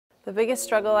The biggest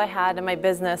struggle I had in my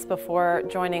business before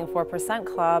joining 4%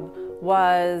 Club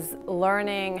was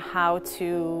learning how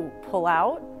to pull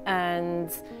out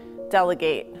and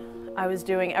delegate. I was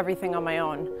doing everything on my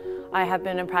own. I have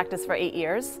been in practice for 8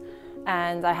 years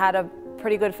and I had a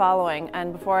pretty good following,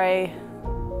 and before I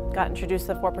got introduced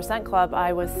to the 4% Club,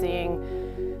 I was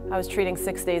treating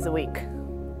 6 days a week,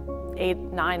 8,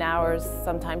 9 hours,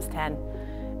 sometimes 10.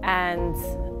 And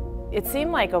it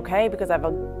seemed like okay because I have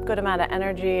a good amount of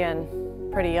energy and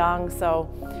pretty young, so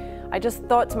I just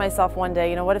thought to myself one day,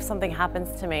 you know, what if something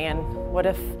happens to me and what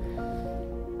if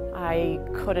I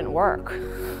couldn't work?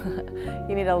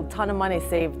 You need a ton of money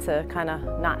saved to kind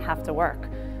of not have to work.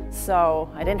 So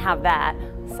I didn't have that,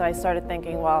 so I started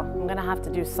thinking, well, I'm gonna have to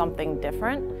do something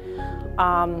different.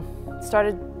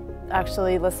 Started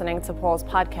actually listening to Paul's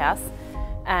podcast,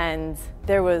 and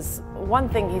there was one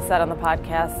thing he said on the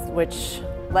podcast which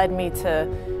led me to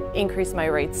increase my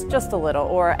rates just a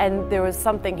little, and there was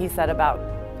something he said about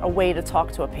a way to talk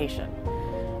to a patient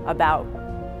about,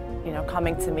 you know,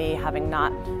 coming to me having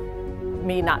not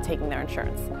taking their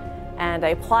insurance. And I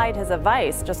applied his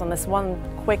advice just on this one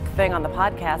quick thing on the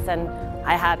podcast, and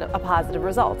I had a positive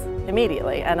result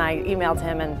immediately. And I emailed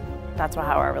him, and that's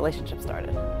how our relationship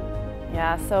started.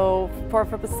 Yeah, so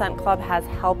 4% Club has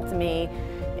helped me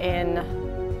in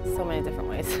so many different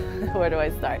ways. Where do I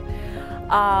start?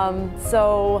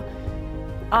 So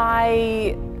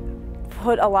I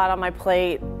put a lot on my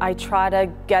plate. I try to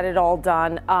get it all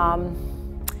done.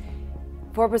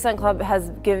 4% Club has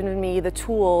given me the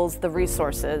tools, the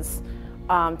resources,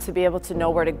 to be able to know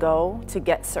where to go to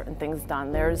get certain things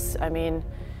done. I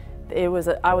was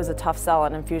a tough sell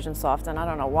on Infusionsoft, and I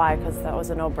don't know why, because that was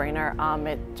a no-brainer.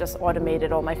 It just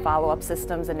automated all my follow-up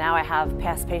systems, and now I have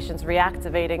past patients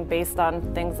reactivating based on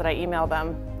things that I email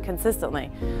them consistently.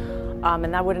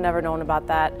 And I would have never known about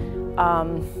that.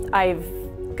 I've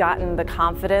gotten the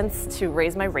confidence to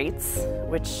raise my rates,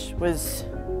 which was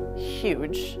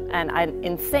huge and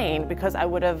insane, because I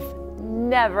would have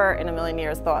never in a million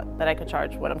years thought that I could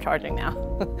charge what I'm charging now.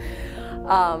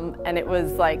 And it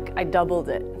was like I doubled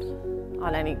it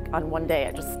on one day.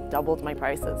 I just doubled my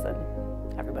prices and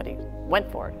everybody went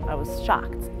for it. I was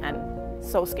shocked and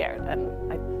so scared, and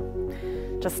I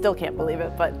just still can't believe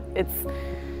it, but it's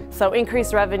so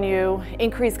increased revenue,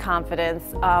 increased confidence,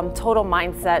 total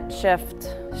mindset shift,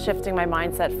 shifting my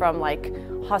mindset from like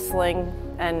hustling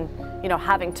and, you know,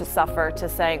 having to suffer to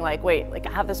saying like, wait, like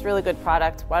I have this really good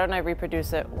product, why don't I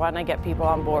reproduce it? Why don't I get people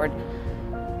on board?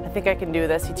 I think I can do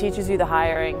this. He teaches you the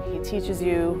hiring, he teaches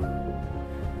you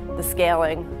the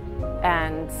scaling,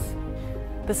 and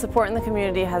the support in the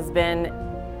community has been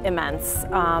immense.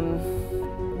 In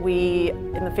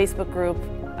the Facebook group,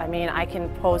 I can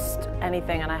post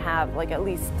anything and I have like at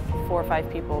least 4 or 5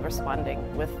 people responding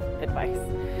with advice.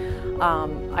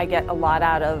 I get a lot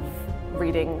out of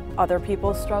reading other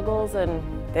people's struggles and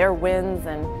their wins,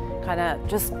 and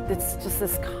it's just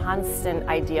this constant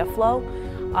idea flow.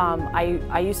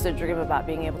 I used to dream about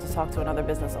being able to talk to another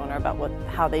business owner about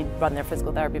how they run their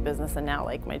physical therapy business, and now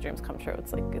like my dreams come true.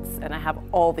 And I have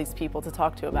all these people to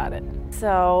talk to about it.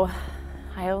 So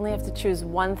I only have to choose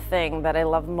one thing that I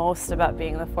love most about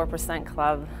being the 4%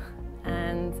 Club,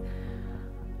 and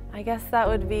I guess that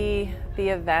would be the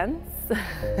events.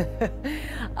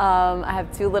 I have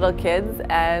 2 little kids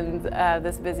and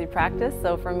this busy practice,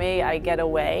 so for me, I get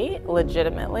away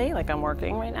legitimately, like I'm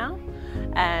working right now,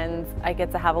 and I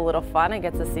get to have a little fun. I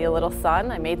get to see a little sun.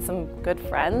 I made some good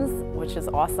friends, which is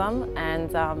awesome,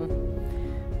 and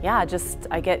yeah,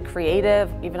 I get creative,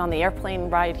 even on the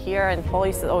airplane ride here. And Paul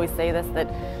used to always say this, that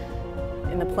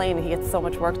in the plane he gets so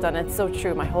much work done. It's so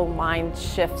true. My whole mind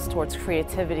shifts towards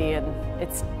creativity, and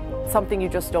it's something you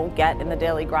just don't get in the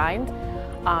daily grind.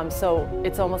 So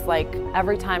it's almost like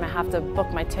every time I have to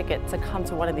book my ticket to come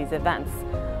to one of these events,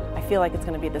 I feel like it's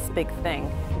going to be this big thing,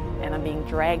 and I'm being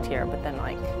dragged here, but then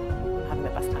like